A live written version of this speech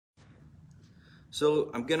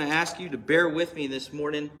So I'm going to ask you to bear with me this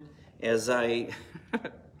morning as I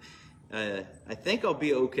think I'll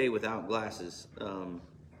be okay without glasses,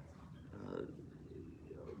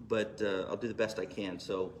 but I'll do the best I can.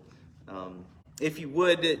 So if you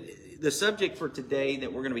would, the subject for today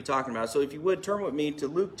that we're going to be talking about, so if you would turn with me to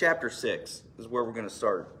Luke chapter 6 is where we're going to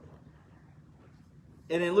start.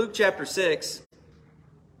 And in Luke chapter 6,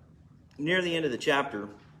 near the end of the chapter,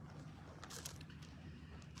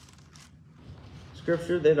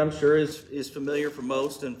 scripture that I'm sure is familiar for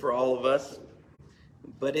most and for all of us,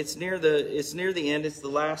 but it's near the end. It's the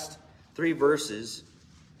last three verses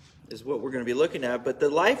is what we're going to be looking at. But the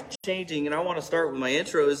life-changing, and I want to start with my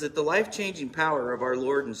intro, is that the life-changing power of our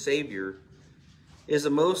Lord and Savior is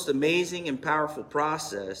a most amazing and powerful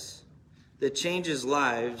process that changes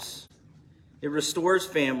lives. It restores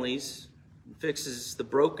families, fixes the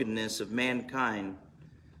brokenness of mankind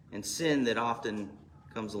and sin that often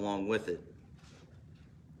comes along with it.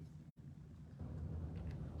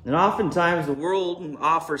 And oftentimes the world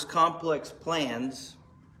offers complex plans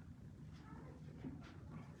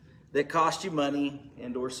that cost you money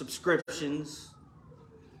and or subscriptions.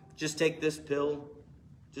 Just take this pill.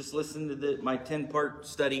 Just listen to my 10-part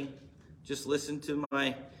study. Just listen to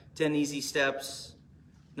my 10 easy steps.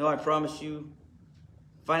 No, I promise you,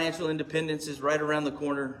 financial independence is right around the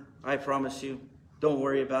corner. I promise you. Don't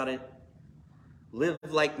worry about it. Live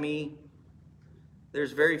like me.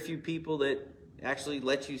 There's very few people that actually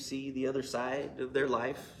let you see the other side of their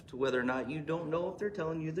life, to whether or not you don't know if they're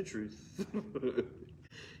telling you the truth.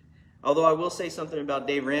 Although I will say something about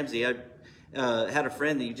Dave Ramsey. I had a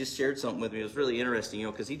friend that he just shared something with me. It was really interesting,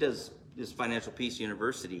 because he does this Financial Peace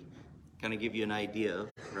University, kind of give you an idea,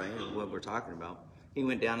 right, of what we're talking about. He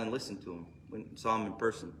went down and listened to him, went and saw him in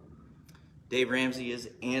person. Dave Ramsey is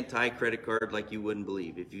anti-credit card like you wouldn't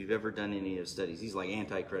believe. If you've ever done any of his studies, he's like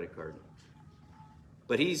anti-credit card.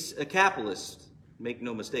 But he's a capitalist, make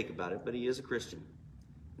no mistake about it, but he is a Christian.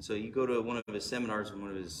 And so you go to one of his seminars and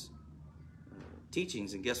one of his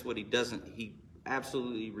teachings, and guess what he doesn't? He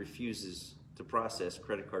absolutely refuses to process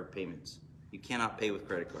credit card payments. You cannot pay with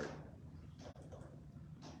credit card.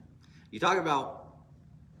 You talk about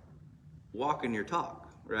walking your talk,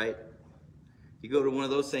 right? You go to one of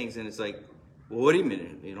those things and it's like, well, what do you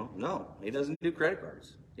mean? No, he doesn't do credit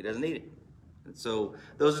cards. He doesn't need it. And so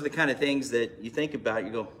those are the kind of things that you think about.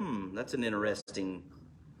 You go, that's an interesting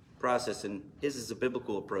process. And his is a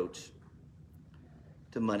biblical approach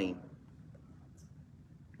to money.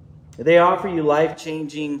 They offer you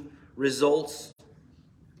life-changing results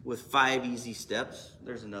with 5 easy steps.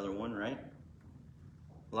 There's another one, right?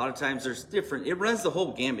 A lot of times there's different. It runs the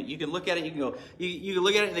whole gamut. You can look at it. You can go. You can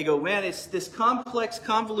look at it and they go, man, it's this complex,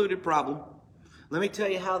 convoluted problem. Let me tell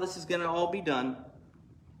you how this is going to all be done.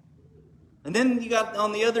 And then you got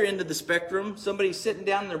on the other end of the spectrum, somebody sitting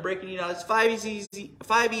down and they're breaking you down. It's 5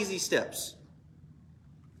 easy steps.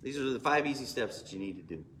 These are the 5 easy steps that you need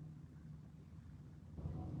to do.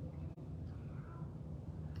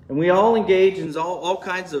 And we all engage in all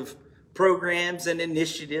kinds of programs and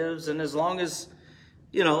initiatives, and as long as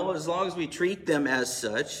we treat them as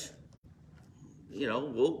such,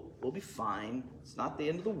 we'll be fine. It's not the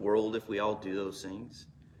end of the world if we all do those things.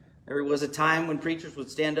 There was a time when preachers would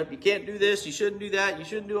stand up, you can't do this, you shouldn't do that, you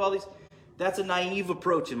shouldn't do all these. That's a naive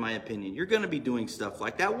approach, in my opinion. You're going to be doing stuff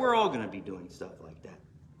like that. We're all going to be doing stuff like that.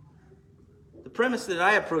 The premise that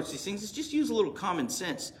I approach these things is just use a little common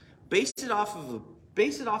sense. Base it off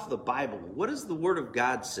of the Bible. What does the Word of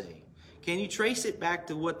God say? Can you trace it back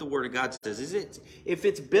to what the Word of God says? If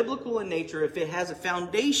it's biblical in nature, if it has a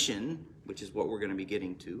foundation, which is what we're going to be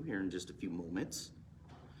getting to here in just a few moments,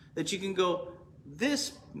 that you can go,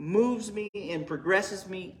 this moves me and progresses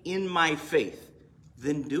me in my faith,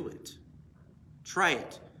 then do it. Try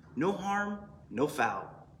it. No harm, no foul.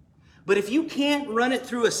 But if you can't run it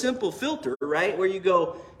through a simple filter, right, where you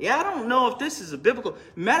go, yeah, I don't know if this is a biblical.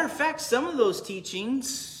 Matter of fact, some of those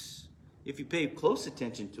teachings, if you pay close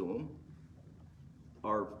attention to them,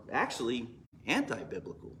 are actually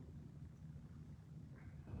anti-biblical.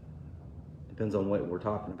 Depends on what we're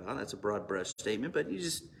talking about. That's a broad brush statement, but you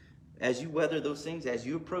just, as you weather those things, as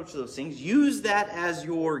you approach those things, use that as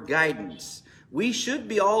your guidance. We should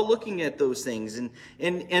be all looking at those things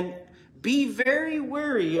and be very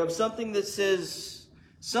wary of something that says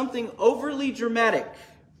something overly dramatic,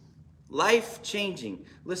 life-changing.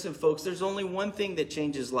 Listen, folks, there's only one thing that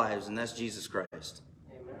changes lives, and that's Jesus Christ.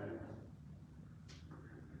 Amen.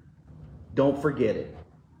 Don't forget it.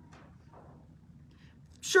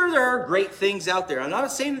 Sure, there are great things out there. I'm not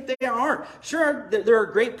saying that they aren't. Sure, there are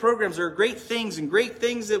great programs, there are great things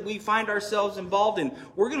that we find ourselves involved in.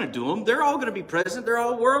 We're going to do them. They're all going to be present. We're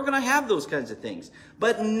all going to have those kinds of things.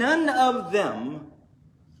 But none of them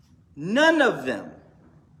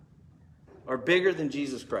are bigger than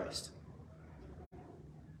Jesus Christ.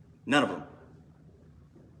 None of them.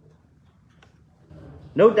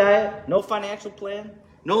 No diet, no financial plan,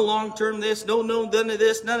 no long-term this, none of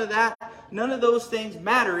this, none of that. None of those things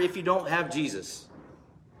matter if you don't have Jesus.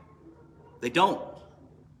 They don't.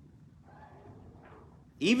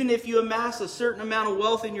 Even if you amass a certain amount of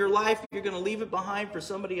wealth in your life, you're going to leave it behind for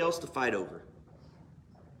somebody else to fight over.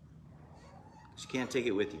 You can't take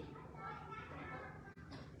it with you.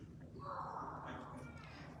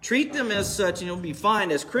 Treat them as such and you'll be fine.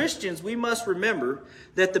 As Christians, we must remember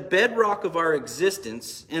that the bedrock of our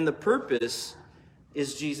existence and the purpose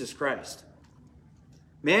is Jesus Christ.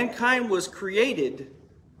 Mankind was created,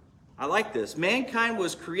 I like this, mankind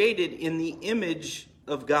was created in the image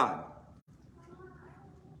of God.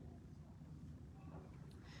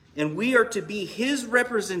 And we are to be His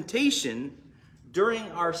representation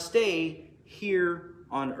during our stay here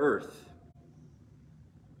on earth.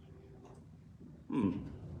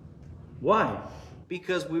 Why?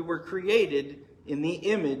 Because we were created in the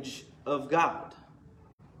image of God.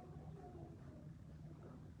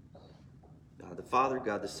 God the Father,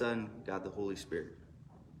 God the Son, God the Holy Spirit.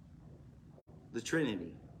 The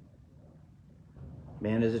Trinity.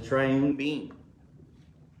 Man is a triune being.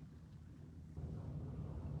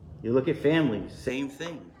 You look at families, same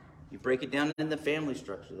thing. You break it down in the family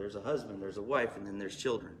structure. There's a husband, there's a wife, and then there's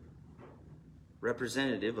children.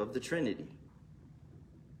 Representative of the Trinity.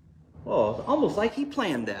 Oh, it's almost like He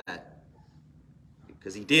planned that.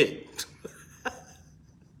 Because He did.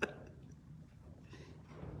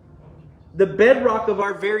 The bedrock of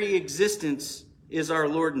our very existence is our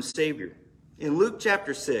Lord and Savior. In Luke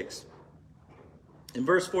chapter 6, in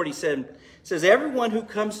verse 47, it says, "Everyone who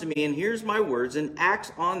comes to me and hears my words and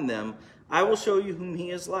acts on them, I will show you whom he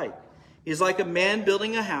is like. He is like a man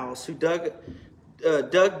building a house who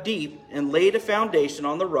dug deep and laid a foundation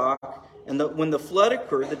on the rock. And when the flood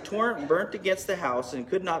occurred, the torrent burnt against the house and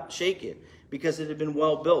could not shake it because it had been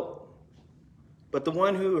well built. But the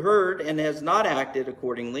one who heard and has not acted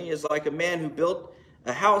accordingly is like a man who built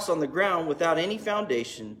a house on the ground without any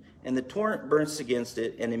foundation, and the torrent burst against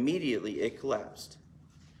it, and immediately it collapsed.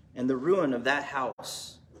 And the ruin of that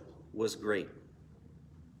house was great."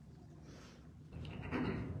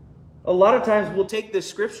 A lot of times we'll take this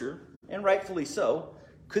scripture, and rightfully so.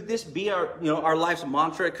 Could this be our life's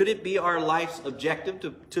mantra? Could it be our life's objective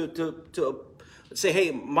to say,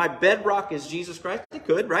 hey, my bedrock is Jesus Christ? It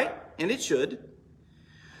could, right? And it should.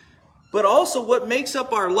 But also what makes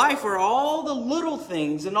up our life are all the little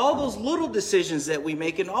things and all those little decisions that we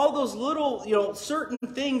make and all those little, certain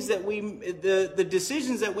things that the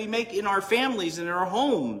decisions that we make in our families and in our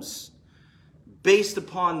homes based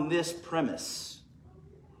upon this premise.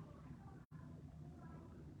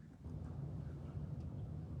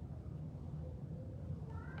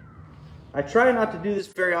 I try not to do this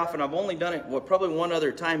very often. I've only done it, probably one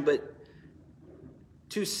other time, but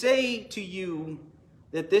to say to you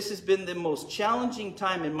that this has been the most challenging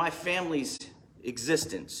time in my family's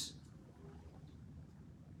existence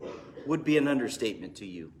would be an understatement to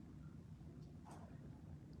you.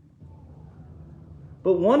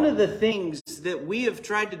 But one of the things that we have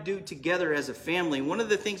tried to do together as a family, one of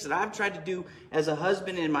the things that I've tried to do as a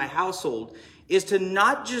husband in my household, is to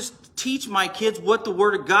not just teach my kids what the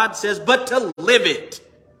Word of God says, but to live it.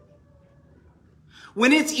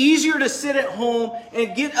 When it's easier to sit at home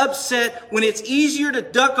and get upset, when it's easier to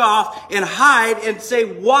duck off and hide and say,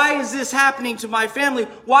 why is this happening to my family?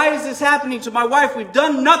 Why is this happening to my wife? We've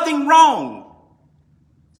done nothing wrong.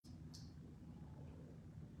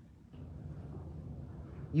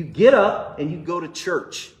 You get up and you go to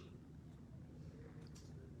church.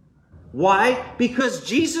 Why? Because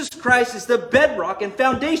Jesus Christ is the bedrock and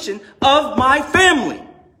foundation of my family.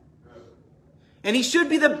 And He should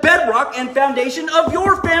be the bedrock and foundation of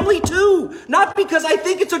your family too. Not because I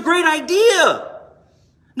think it's a great idea.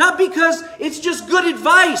 Not because it's just good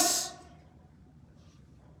advice.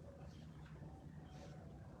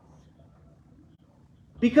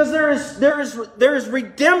 Because there is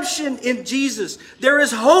redemption in Jesus. There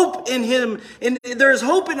is hope in Him. And there is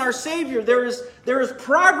hope in our Savior. There is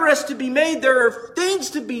progress to be made. There are things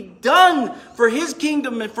to be done for His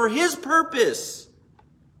kingdom and for His purpose.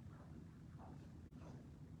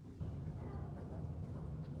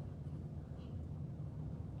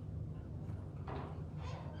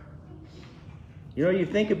 You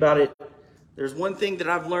think about it, There's one thing that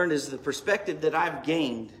I've learned is the perspective that I've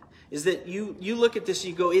gained is that you look at this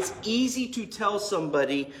and you go, it's easy to tell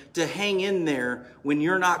somebody to hang in there when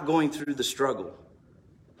you're not going through the struggle.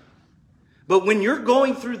 But when you're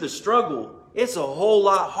going through the struggle, it's a whole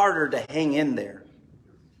lot harder to hang in there.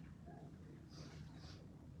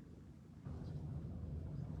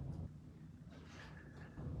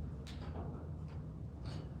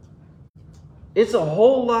 It's a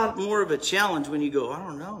whole lot more of a challenge when you go, I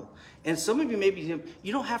don't know. And some of you maybe,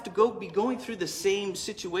 you don't have to be going through the same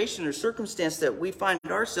situation or circumstance that we find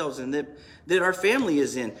ourselves in, that our family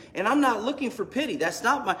is in. And I'm not looking for pity. That's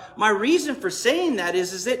not my reason for saying that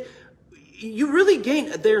is that you really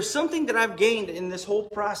gain. There's something that I've gained in this whole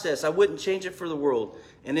process. I wouldn't change it for the world.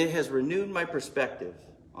 And it has renewed my perspective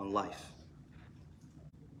on life.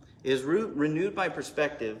 It has renewed my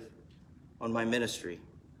perspective on my ministry.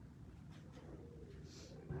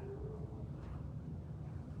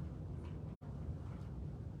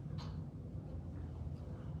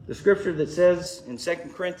 The scripture that says in 2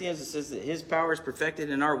 Corinthians, it says that his power is perfected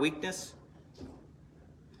in our weakness.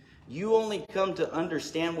 You only come to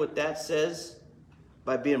understand what that says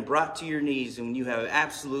by being brought to your knees and you have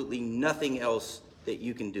absolutely nothing else that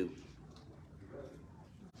you can do.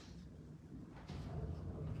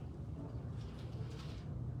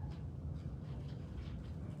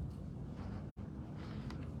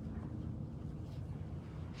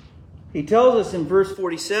 He tells us in verse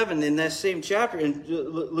 47 in that same chapter, in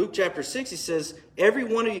Luke chapter 6, he says, every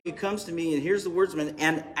one of you comes to me and hears the words of men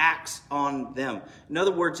and acts on them. In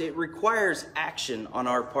other words, it requires action on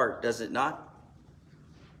our part, does it not?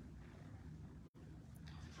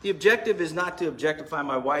 The objective is not to objectify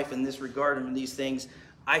my wife in this regard and in these things.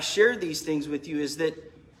 I share these things with you is that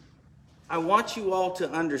I want you all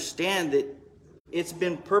to understand that it's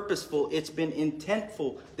been purposeful, it's been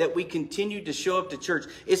intentful that we continue to show up to church.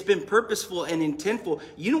 It's been purposeful and intentful.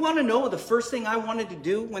 You want to know the first thing I wanted to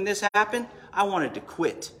do when this happened? I wanted to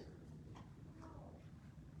quit.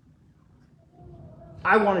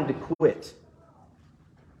 I wanted to quit.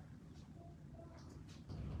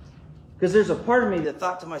 Because there's a part of me that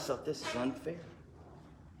thought to myself, this is unfair.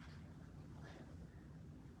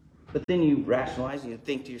 But then you rationalize and you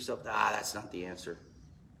think to yourself, that's not the answer.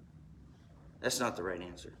 That's not the right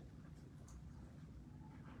answer.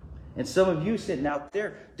 And some of you sitting out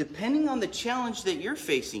there, depending on the challenge that you're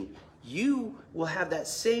facing, you will have that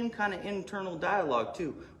same kind of internal dialogue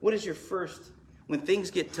too. What is your first, when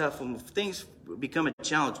things get tough, when things become a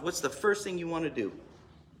challenge, what's the first thing you want to do?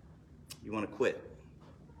 You want to quit.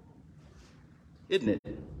 Isn't it?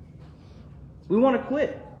 We want to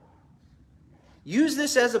quit. Use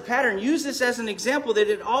this as a pattern. Use this as an example that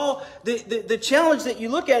the challenge that you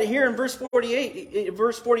look at here in verse 48,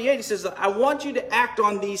 he says, I want you to act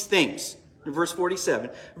on these things. In verse 47.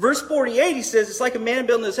 Verse 48, he says, it's like a man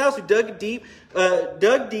building his house who dug deep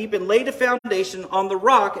and laid a foundation on the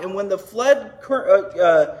rock. And when the flood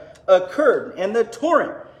occurred and the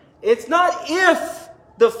torrent, it's not if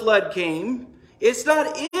the flood came. It's not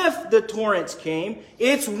if the torrents came.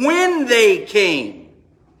 It's when they came.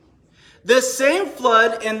 The same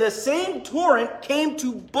flood and the same torrent came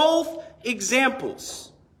to both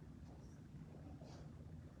examples.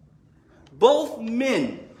 Both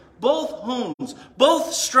men, both homes,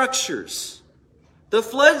 both structures. The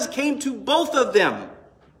floods came to both of them.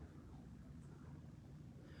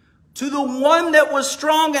 To the one that was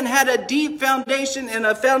strong and had a deep foundation and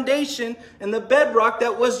a foundation and the bedrock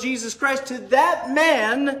that was Jesus Christ. To that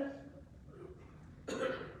man,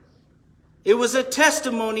 it was a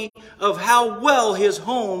testimony of how well his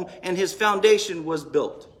home and his foundation was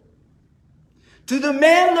built. To the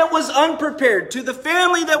man that was unprepared, to the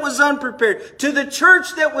family that was unprepared, to the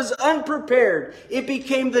church that was unprepared, it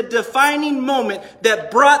became the defining moment that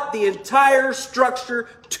brought the entire structure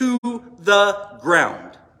to the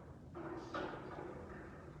ground.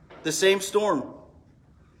 The same storm,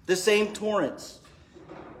 the same torrents.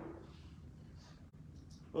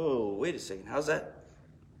 Oh, wait a second. How's that?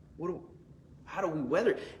 How do we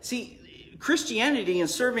weather it? See, Christianity and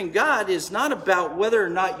serving God is not about whether or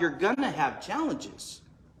not you're going to have challenges.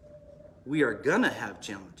 We are going to have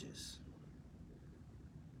challenges.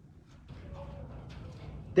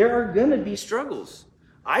 There are going to be struggles.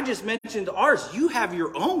 I just mentioned ours. You have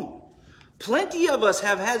your own. Plenty of us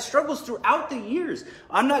have had struggles throughout the years.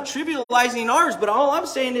 I'm not trivializing ours, but all I'm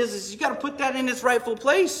saying is you got to put that in its rightful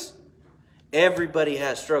place. Everybody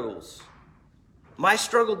has struggles. My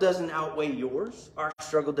struggle doesn't outweigh yours. Our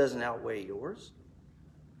struggle doesn't outweigh yours.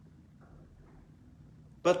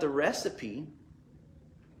 But the recipe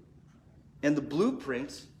and the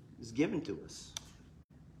blueprint is given to us.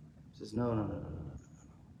 It says, no.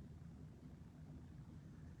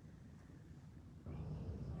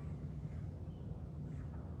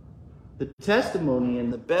 The testimony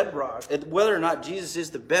and the bedrock, whether or not Jesus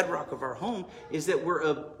is the bedrock of our home, is that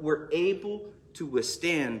we're able to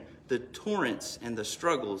withstand the torrents and the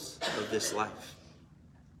struggles of this life.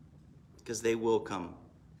 Because they will come.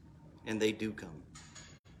 And they do come.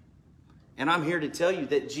 And I'm here to tell you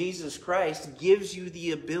that Jesus Christ gives you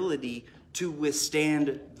the ability to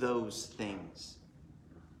withstand those things.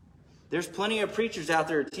 There's plenty of preachers out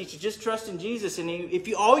there that teach you just trust in Jesus. And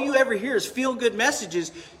if all you ever hear is feel-good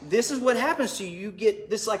messages, this is what happens to you. You get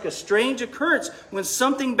this like a strange occurrence when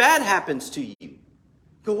something bad happens to you. You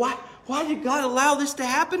go, why did God allow this to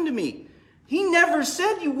happen to me? He never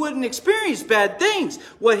said you wouldn't experience bad things.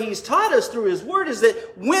 What he's taught us through his word is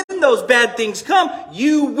that when those bad things come,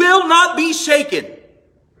 you will not be shaken.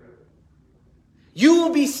 You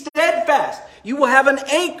will be steadfast. You will have an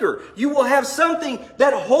anchor. You will have something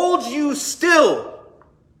that holds you still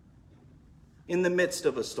in the midst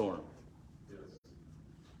of a storm.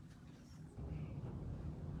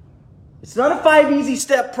 It's not a 5 easy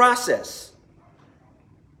step process.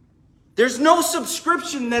 There's no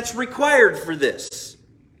subscription that's required for this.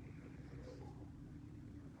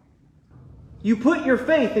 You put your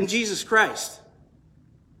faith in Jesus Christ.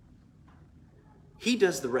 He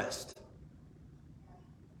does the rest.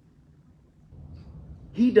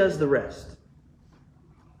 He does the rest.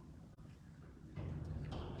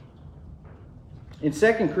 In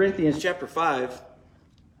 2 Corinthians chapter 5,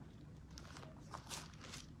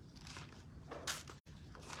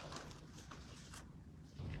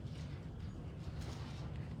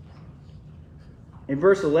 in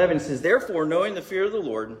verse 11 it says, therefore, knowing the fear of the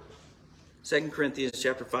Lord, 2 Corinthians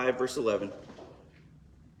chapter 5, verse 11,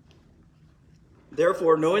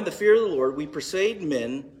 therefore, knowing the fear of the Lord, we persuade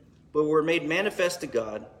men, but were made manifest to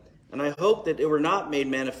God, and I hope that it were not made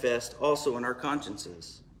manifest also in our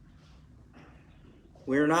consciences.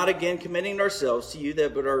 We are not again commending ourselves to you,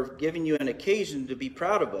 but are giving you an occasion to be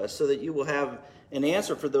proud of us, so that you will have an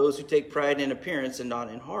answer for those who take pride in appearance and not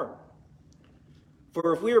in heart.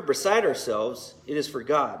 For if we are beside ourselves, it is for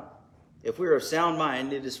God. If we are of sound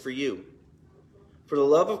mind, it is for you. For the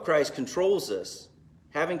love of Christ controls us,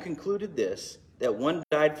 having concluded this, that one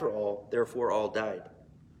died for all, therefore all died.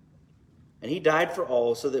 And he died for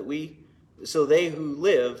all, so they who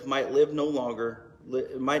live might no longer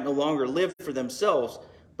live for themselves,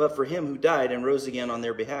 but for him who died and rose again on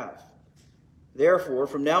their behalf. Therefore,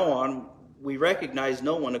 from now on, we recognize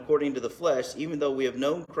no one according to the flesh, even though we have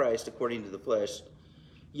known Christ according to the flesh,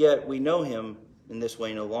 yet we know him in this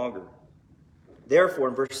way no longer. Therefore,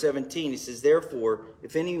 in verse 17, he says, therefore,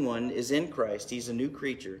 if anyone is in Christ, he's a new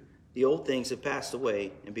creature. The old things have passed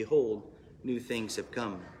away, and behold, new things have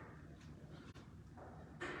come.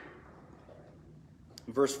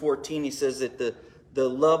 In verse 14, he says that the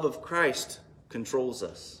love of Christ controls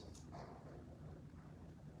us.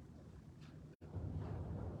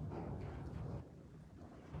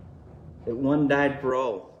 That one died for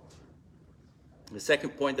all. The second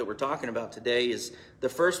point that we're talking about today is, the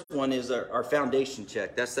first one is our foundation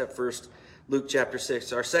check. That's that first Luke chapter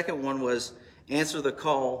 6. Our second one was answer the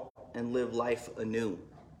call and live life anew.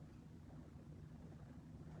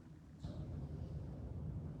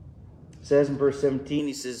 It says in verse 17,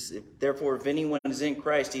 he says, therefore, if anyone is in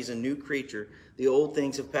Christ, he's a new creature. The old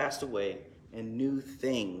things have passed away, and new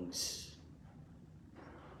things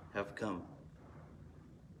have come.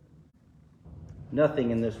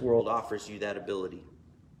 Nothing in this world offers you that ability.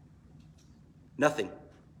 Nothing.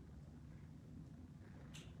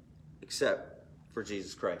 Except for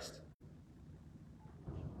Jesus Christ.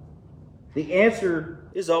 The answer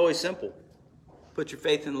is always simple. Put your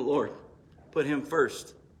faith in the Lord. Put him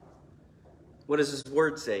first. What does his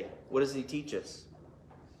word say? What does he teach us?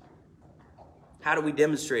 How do we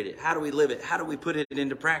demonstrate it? How do we live it? How do we put it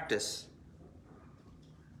into practice?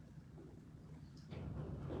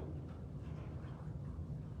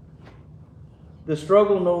 The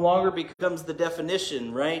struggle no longer becomes the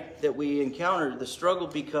definition, right, that we encounter. The struggle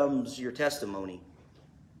becomes your testimony.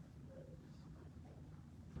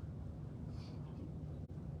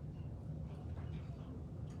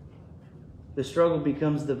 The struggle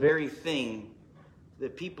becomes the very thing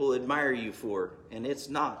that people admire you for, and it's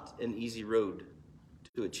not an easy road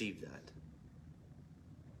to achieve that.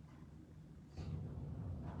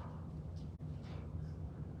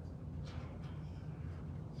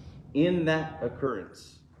 In that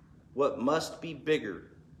occurrence, what must be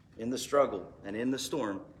bigger in the struggle and in the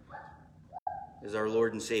storm is our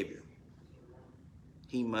Lord and Savior.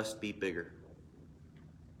 He must be bigger.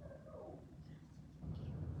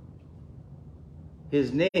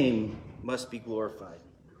 His name must be glorified.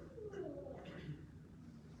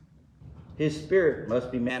 His Spirit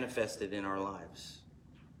must be manifested in our lives.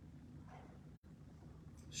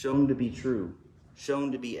 shown to be true,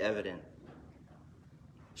 shown to be evident,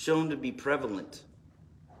 shown to be prevalent.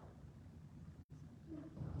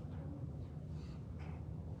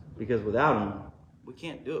 Because without them, we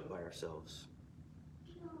can't do it by ourselves.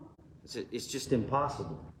 It's just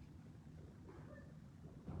impossible.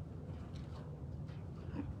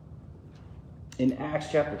 In Acts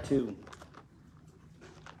chapter 2,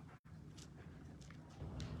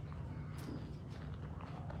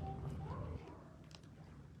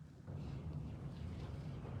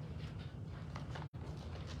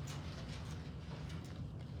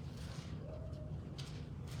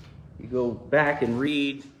 you go back and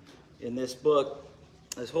read in this book,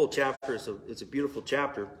 this whole chapter, it's a beautiful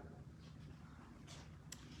chapter.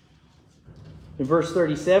 In verse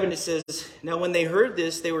 37, it says, "Now when they heard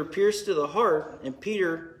this, they were pierced to the heart, and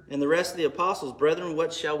Peter and the rest of the apostles, 'Brethren,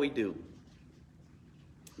 what shall we do?'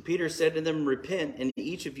 And Peter said to them, 'Repent, and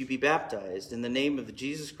each of you be baptized in the name of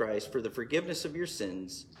Jesus Christ for the forgiveness of your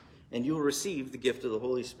sins, and you will receive the gift of the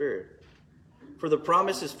Holy Spirit. For the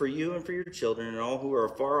promise is for you and for your children and all who are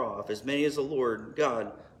far off, as many as the Lord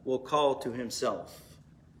God will call to himself.'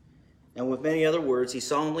 And with many other words, he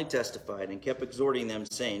solemnly testified and kept exhorting them,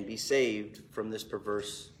 saying, 'Be saved from this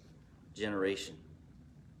perverse generation.'"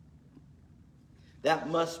 That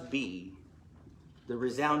must be the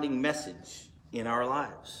resounding message in our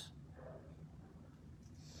lives.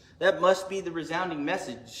 That must be the resounding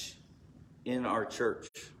message in our church.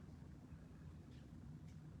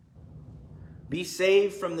 Be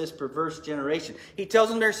saved from this perverse generation. He tells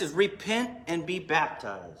them there, says, repent and be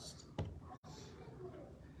baptized.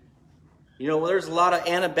 You know, there's a lot of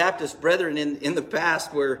Anabaptist brethren in the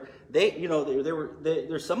past where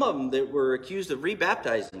there's some of them that were accused of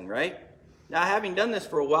rebaptizing, right? Now, having done this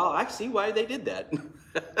for a while, I see why they did that.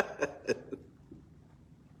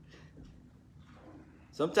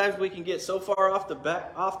 Sometimes we can get so far off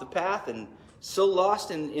the path and so lost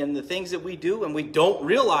in the things that we do, and we don't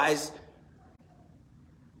realize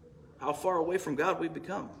how far away from God we've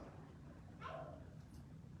become.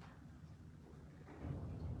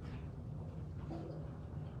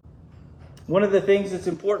 One of the things that's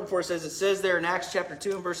important for us, as it says there in Acts chapter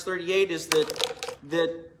 2 and verse 38, is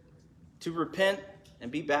that to repent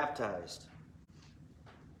and be baptized.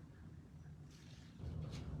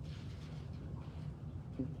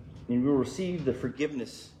 And you will receive the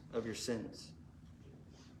forgiveness of your sins.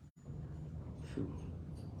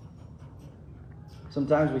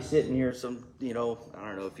 Sometimes we sit in here, I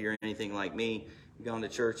don't know if you're anything like me, going to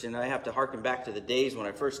church, and I have to harken back to the days when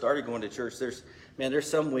I first started going to church. There's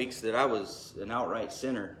some weeks that I was an outright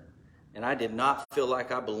sinner, and I did not feel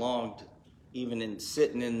like I belonged even in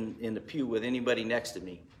sitting in the pew with anybody next to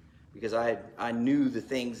me, because I knew the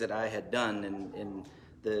things that I had done and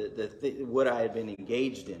what I had been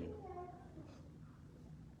engaged in.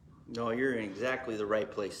 No, you're in exactly the right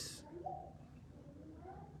place,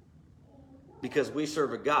 because we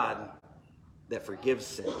serve a God that forgives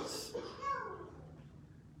sins.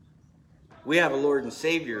 We have a Lord and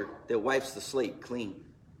Savior that wipes the slate clean.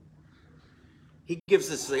 He gives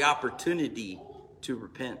us the opportunity to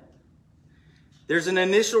repent. There's an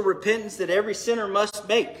initial repentance that every sinner must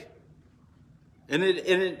make, and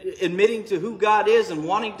admitting to who God is and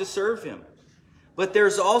wanting to serve Him. But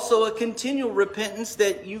there's also a continual repentance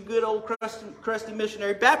that you good old crusty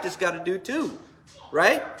missionary Baptists got to do too,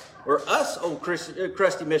 right? Or us old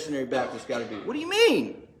crusty missionary Baptists got to do. What do you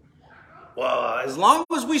mean? Well, as long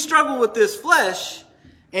as we struggle with this flesh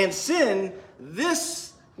and sin,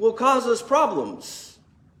 this will cause us problems.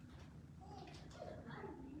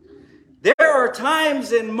 There are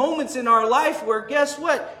times and moments in our life where, guess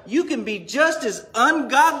what? You can be just as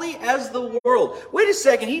ungodly as the world. Wait a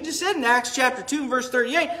second. He just said in Acts chapter 2, verse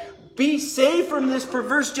 38, be saved from this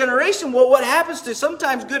perverse generation. Well, what happens to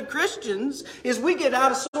sometimes good Christians is we get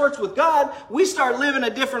out of sorts with God. We start living a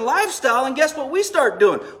different lifestyle. And guess what we start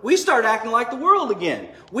doing? We start acting like the world again.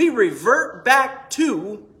 We revert back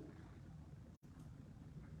to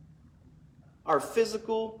our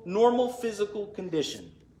normal physical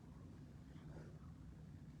condition.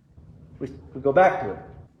 We go back to it.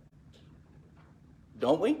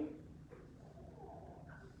 Don't we?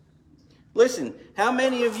 Listen, how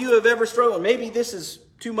many of you have ever struggled? Maybe this is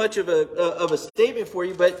too much of a statement for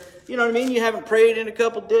you, but you know what I mean? You haven't prayed in a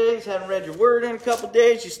couple days, haven't read your word in a couple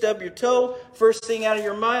days, you stub your toe, first thing out of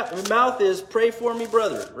your mouth is, pray for me,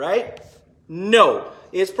 brother, right? No.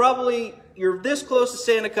 It's probably, you're this close to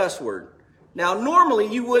saying a cuss word. Now, normally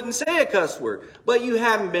you wouldn't say a cuss word, but you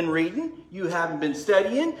haven't been reading, you haven't been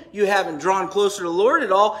studying, you haven't drawn closer to the Lord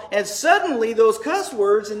at all, and suddenly those cuss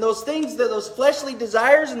words and those things, those fleshly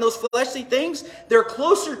desires and those fleshly things, they're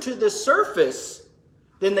closer to the surface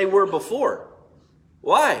than they were before.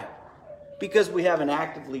 Why? Because we haven't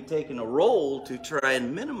actively taken a role to try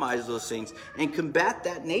and minimize those things and combat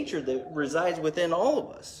that nature that resides within all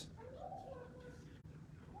of us.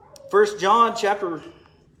 1 John chapter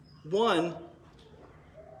 1.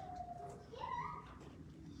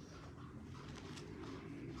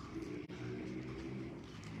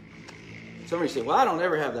 Somebody say, well, I don't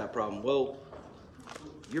ever have that problem. Well,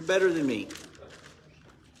 you're better than me.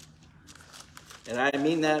 And I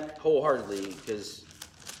mean that wholeheartedly, because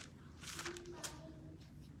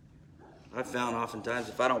I've found oftentimes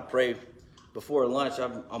if I don't pray before lunch,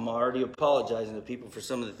 I'm already apologizing to people for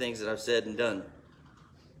some of the things that I've said and done.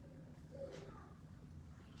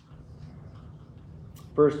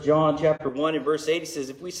 1 John chapter 1 and verse 8, it says,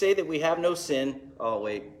 if we say that we have no sin,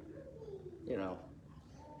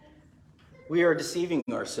 we are deceiving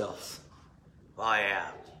ourselves. Oh,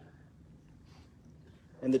 yeah.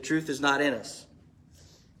 And the truth is not in us.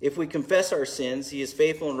 If we confess our sins, he is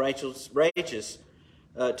faithful and righteous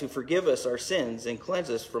to forgive us our sins and cleanse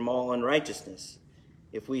us from all unrighteousness.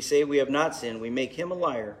 If we say we have not sinned, we make him a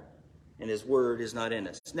liar, and his word is not in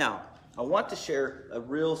us. Now, I want to share a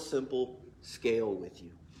real simple scale with you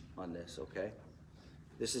on this, okay?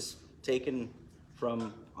 This is taken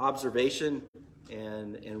from observation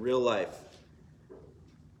and in real life.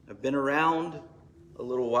 I've been around a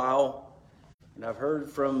little while, and I've heard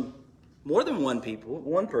from more than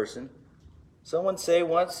one person, someone say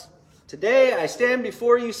once, today I stand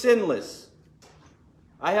before you sinless.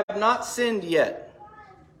 I have not sinned yet.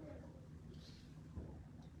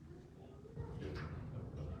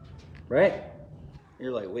 Right?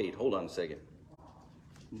 You're like, wait, hold on a second.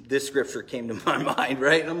 This scripture came to my mind,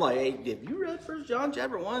 right? And I'm like, hey, have you read 1 John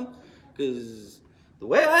chapter 1? Because the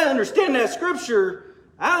way I understand that scripture,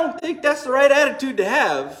 I don't think that's the right attitude to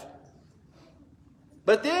have.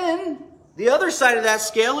 But then, the other side of that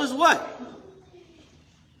scale is what?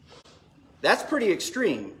 That's pretty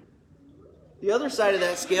extreme. The other side of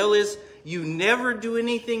that scale is you never do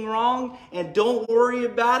anything wrong and don't worry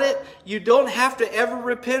about it. You don't have to ever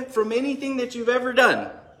repent from anything that you've ever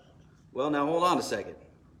done. Well, now hold on a second.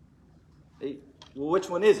 Well, which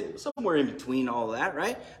one is it? Somewhere in between all that,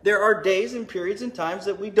 right? There are days and periods and times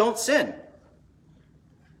that we don't sin.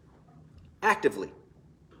 Actively.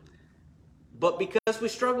 But because we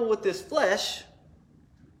struggle with this flesh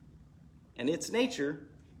and its nature,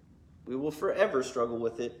 we will forever struggle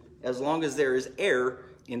with it as long as there is air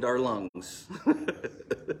in our lungs.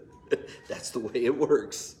 That's the way it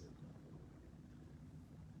works.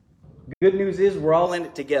 Good news is we're all in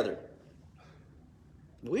it together.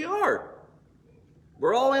 We are.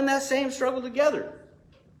 We're all in that same struggle together.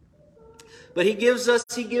 But he gives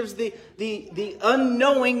the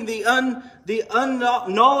unknowing, the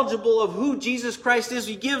unknowledgeable of who Jesus Christ is.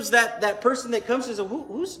 He gives that person that comes and says,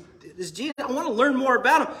 who's is Jesus? I want to learn more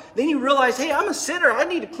about him. Then you realize, hey, I'm a sinner. I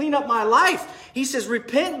need to clean up my life. He says,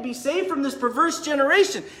 repent and be saved from this perverse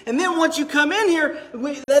generation. And then once you come in here,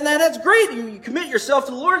 then that's great. You commit yourself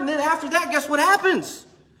to the Lord. And then after that, guess what happens?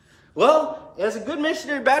 Well, as a good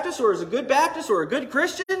missionary Baptist or as a good Baptist or a good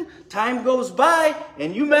Christian, time goes by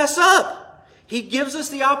and you mess up. He gives us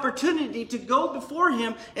the opportunity to go before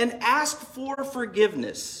him and ask for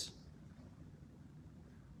forgiveness.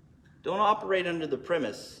 Don't operate under the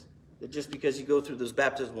premise that just because you go through those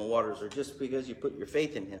baptismal waters or just because you put your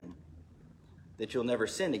faith in him, that you'll never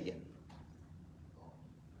sin again.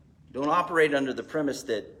 Don't operate under the premise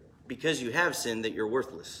that because you have sinned that you're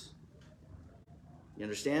worthless. You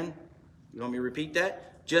understand? You want me to repeat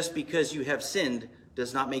that? Just because you have sinned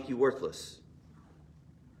does not make you worthless.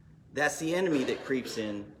 That's the enemy that creeps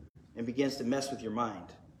in and begins to mess with your mind.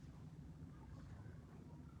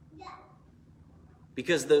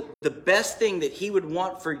 Because the best thing that he would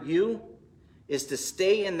want for you is to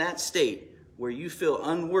stay in that state where you feel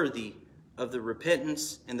unworthy of the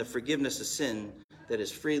repentance and the forgiveness of sin that is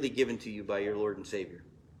freely given to you by your Lord and Savior.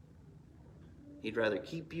 He'd rather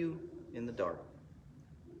keep you in the dark.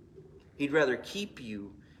 He'd rather keep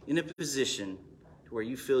you in a position where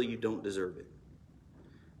you feel you don't deserve it.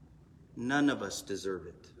 None of us deserve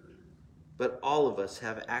it, but all of us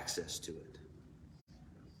have access to it.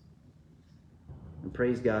 And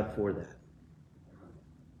praise God for that.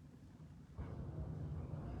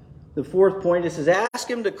 The fourth point, it says, ask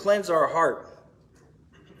him to cleanse our heart.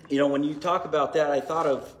 You know, when you talk about that, I thought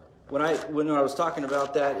of, when I was talking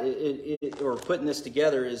about that, or putting this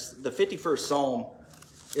together, is the 51st Psalm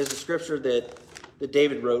is a scripture that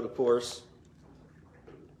David wrote, of course,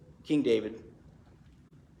 King David.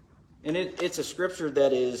 And it's a scripture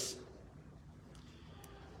that is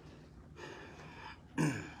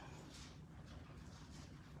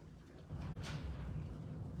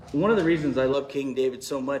one of the reasons I love King David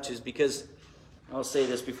so much is because, I'll say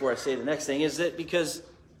this before I say the next thing, is that because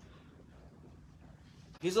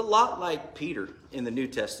he's a lot like Peter in the New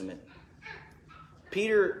Testament.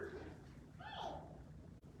 Peter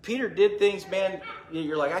did things, man,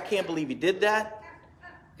 you're like, I can't believe he did that.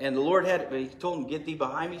 And the Lord he told him, get thee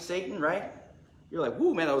behind me, Satan, right? You're like,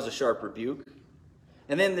 whoo, man, that was a sharp rebuke.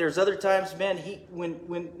 And then there's other times, man,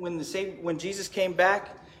 when Jesus came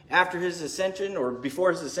back after his ascension, or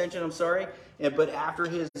before his ascension, I'm sorry, but after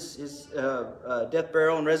his death,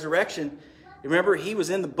 burial, and resurrection, remember, he was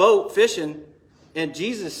in the boat fishing, and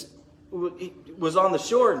Jesus was on the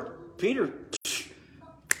shore, and Peter,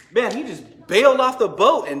 man, he just bailed off the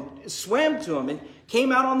boat and swam to him and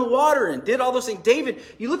came out on the water and did all those things. David,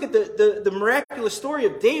 you look at the miraculous story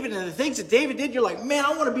of David and the things that David did, you're like, man,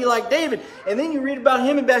 I want to be like David. And then you read about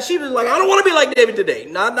him and Bathsheba, like, I don't want to be like David today.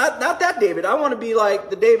 Not that David. I want to be like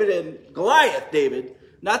the David and Goliath David,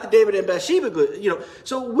 not the David and Bathsheba. You know,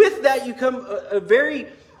 so with that, you come a very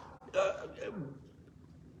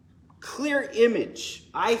clear image,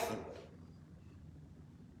 I think,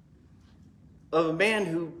 of a man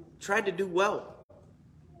who tried to do well,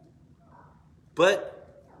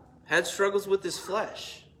 but had struggles with his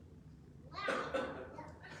flesh.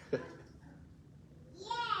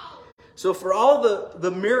 So for all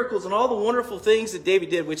the miracles and all the wonderful things that David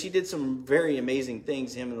did, which he did some very amazing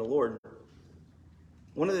things, him and the Lord,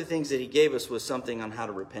 one of the things that he gave us was something on how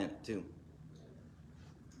to repent too.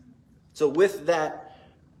 So with that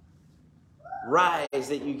rise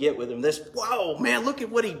that you get with him, this, wow, man, look at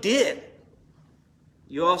what he did.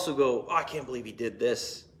 You also go, oh, I can't believe he did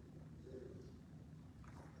this.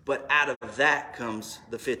 But out of that comes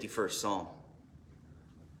the 51st Psalm.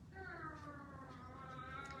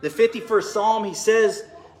 The 51st Psalm, he says,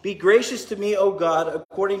 be gracious to me, O God,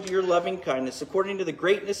 according to your loving kindness, according to the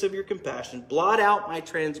greatness of your compassion. Blot out my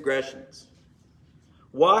transgressions.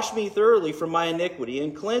 Wash me thoroughly from my iniquity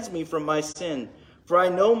and cleanse me from my sin. For I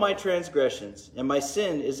know my transgressions, and my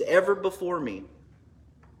sin is ever before me.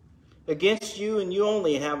 Against you and you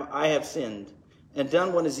only have I sinned, and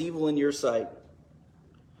done what is evil in your sight,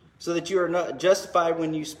 so that you are not justified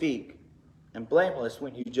when you speak, and blameless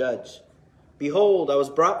when you judge. Behold, I was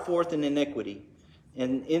brought forth in iniquity,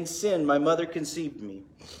 and in sin my mother conceived me.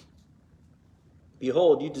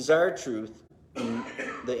 Behold, you desire truth in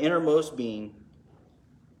the innermost being,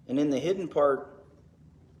 and in the hidden part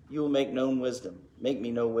you will make known wisdom. Make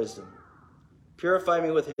me know wisdom. Purify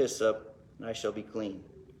me with hyssop, and I shall be clean.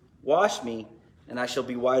 Wash me, and I shall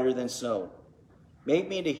be whiter than snow. Make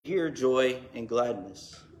me to hear joy and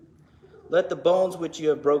gladness. Let the bones which you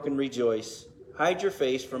have broken rejoice. Hide your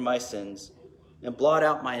face from my sins, and blot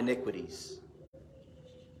out my iniquities.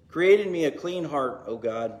 Create in me a clean heart, O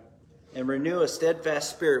God, and renew a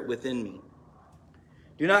steadfast spirit within me.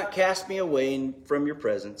 Do not cast me away from your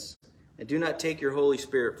presence, and do not take your Holy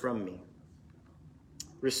Spirit from me.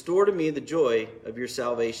 Restore to me the joy of your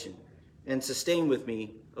salvation, and sustain with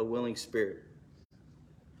me a willing spirit.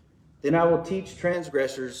 Then I will teach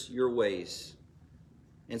transgressors your ways,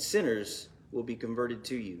 and sinners will be converted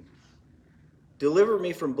to you. Deliver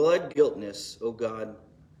me from blood guiltness, O God,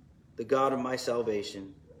 the God of my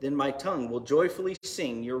salvation. Then my tongue will joyfully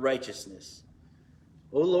sing your righteousness.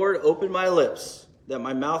 O Lord, open my lips, that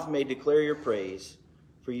my mouth may declare your praise.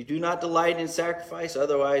 For you do not delight in sacrifice,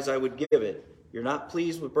 otherwise I would give it. You're not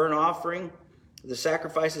pleased with burnt offering. The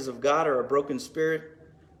sacrifices of God are a broken spirit,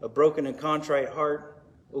 a broken and contrite heart.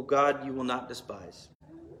 O God, you will not despise.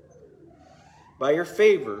 By your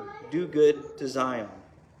favor, do good to Zion.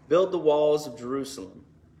 Build the walls of Jerusalem.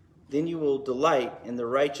 Then you will delight in the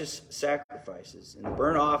righteous sacrifices, in the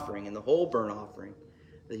burnt offering, and the whole burnt offering,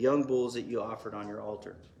 the young bulls that you offered on your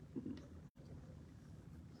altar.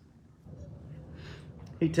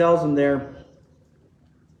 He tells them there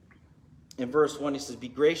in verse 1, he says, be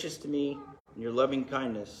gracious to me in your loving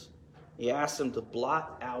kindness. He asks them to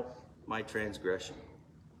blot out my transgression,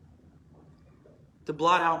 to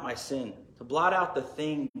blot out my sin, to blot out the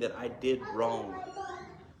thing that I did wrong.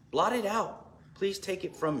 Blot it out. Please take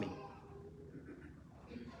it from me.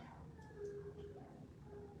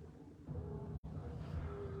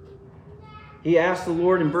 He asked the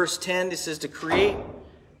Lord in verse 10, it says, to create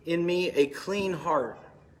in me a clean heart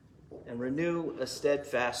and renew a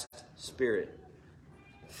steadfast spirit.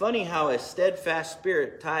 Funny how a steadfast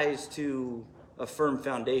spirit ties to a firm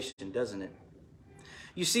foundation, doesn't it?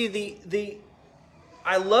 You see,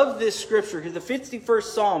 I love this scripture because the 51st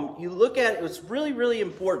Psalm, you look at it, it's really, really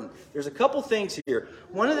important. There's a couple things here.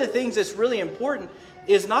 One of the things that's really important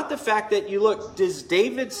is not the fact that you look, does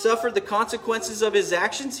David suffer the consequences of his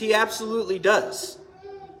actions? He absolutely does.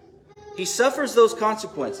 He suffers those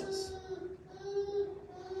consequences.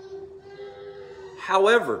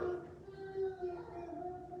 However,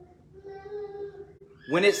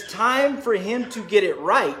 when it's time for him to get it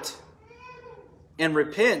right and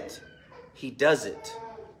repent, he does it.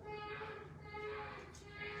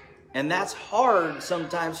 And that's hard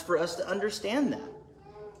sometimes for us to understand that.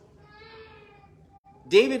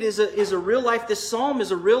 David is a real life, this psalm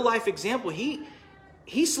is a real life example. He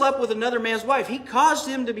slept with another man's wife. He caused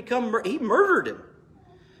him to he murdered him.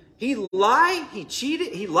 He lied, he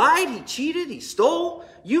cheated, he stole,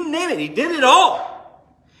 you name it, he did it all.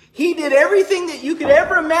 He did everything that you could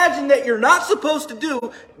ever imagine that you're not supposed to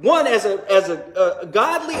do. One, as a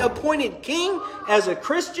godly appointed king, as a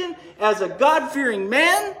Christian, as a God-fearing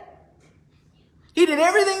man. He did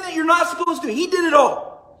everything that you're not supposed to do. He did it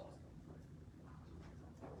all.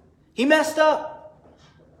 He messed up.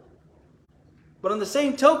 But on the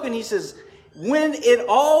same token, he says, when it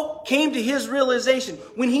all came to his realization,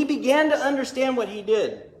 when he began to understand what he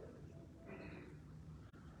did,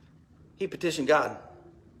 he petitioned God.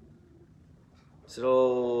 He said,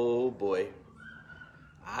 oh boy,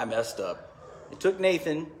 I messed up. It took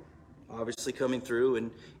Nathan, obviously coming through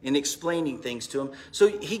and explaining things to him. So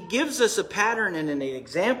he gives us a pattern and an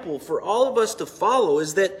example for all of us to follow,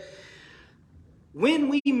 is that when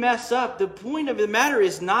we mess up, the point of the matter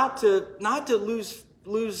is not to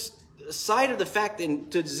lose sight of the fact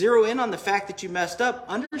and to zero in on the fact that you messed up.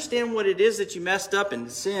 Understand what it is that you messed up in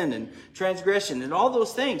sin and transgression and all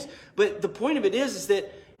those things. But the point of it is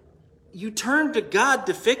that you turn to God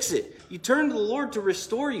to fix it. You turn to the Lord to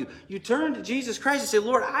restore you. You turn to Jesus Christ and say,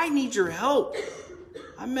 Lord, I need your help.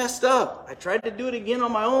 I messed up. I tried to do it again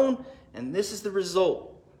on my own, and this is the result.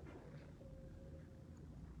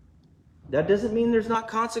 That doesn't mean there's not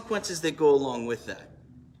consequences that go along with that.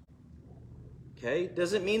 Okay?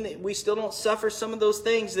 Doesn't mean that we still don't suffer some of those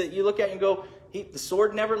things that you look at and go, the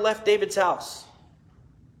sword never left David's house.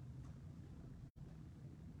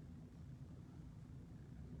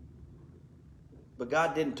 But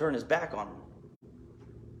God didn't turn his back on him.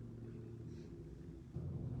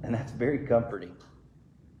 And that's very comforting.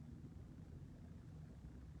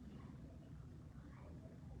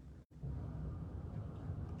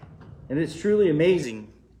 And it's truly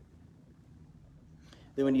amazing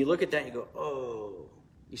that when you look at that, you go, oh,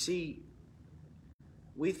 you see,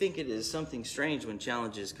 we think it is something strange when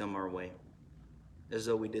challenges come our way, as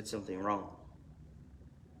though we did something wrong.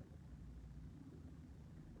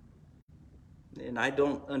 And I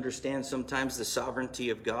don't understand sometimes the sovereignty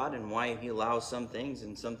of God and why he allows some things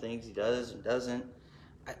and some things he does and doesn't.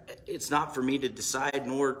 It's not for me to decide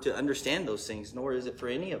nor to understand those things, nor is it for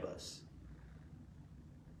any of us.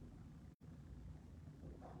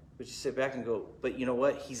 But you sit back and go, but you know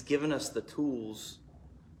what? He's given us the tools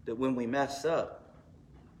that when we mess up,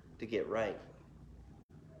 to get right.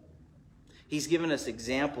 He's given us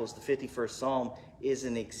examples. The 51st Psalm is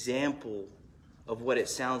an example of what it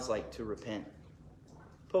sounds like to repent.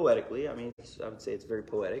 Poetically, I would say it's very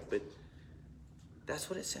poetic, but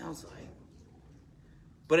that's what it sounds like.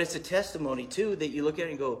 But it's a testimony, too, that you look at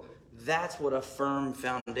it and go, that's what a firm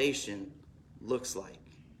foundation looks like.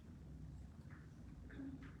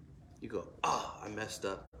 You go, I messed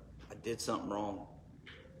up. I did something wrong.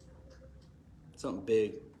 Something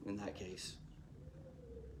big in that case.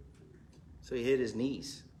 So he hit his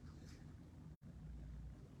knees.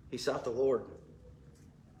 He sought the Lord.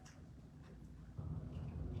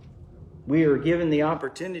 We are given the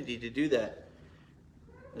opportunity to do that.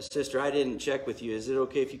 Sister, I didn't check with you. Is it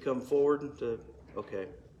okay if you come forward? Okay.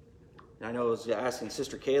 I know I was asking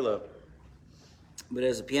Sister Kayla, but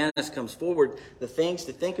as the pianist comes forward, the things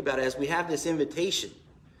to think about as we have this invitation,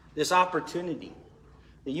 this opportunity,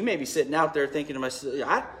 that you may be sitting out there thinking to myself,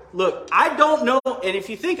 I don't know, and if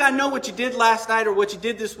you think I know what you did last night or what you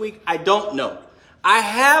did this week, I don't know. I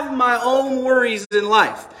have my own worries in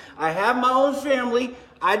life. I have my own family.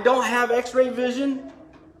 I don't have x-ray vision.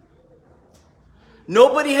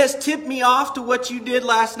 Nobody has tipped me off to what you did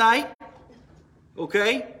last night.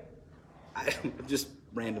 Okay? I'm just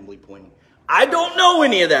randomly pointing. I don't know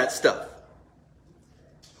any of that stuff.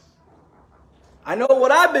 I know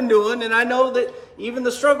what I've been doing, and I know that even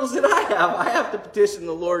the struggles that I have to petition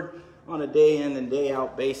the Lord on a day in and day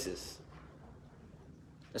out basis.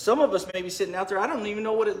 Now, some of us may be sitting out there, I don't even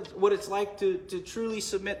know what it's like to truly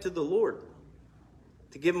submit to the Lord,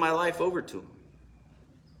 to give my life over to him.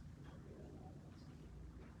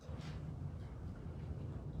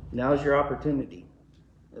 Now's your opportunity,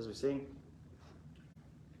 as we sing.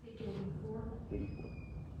 84.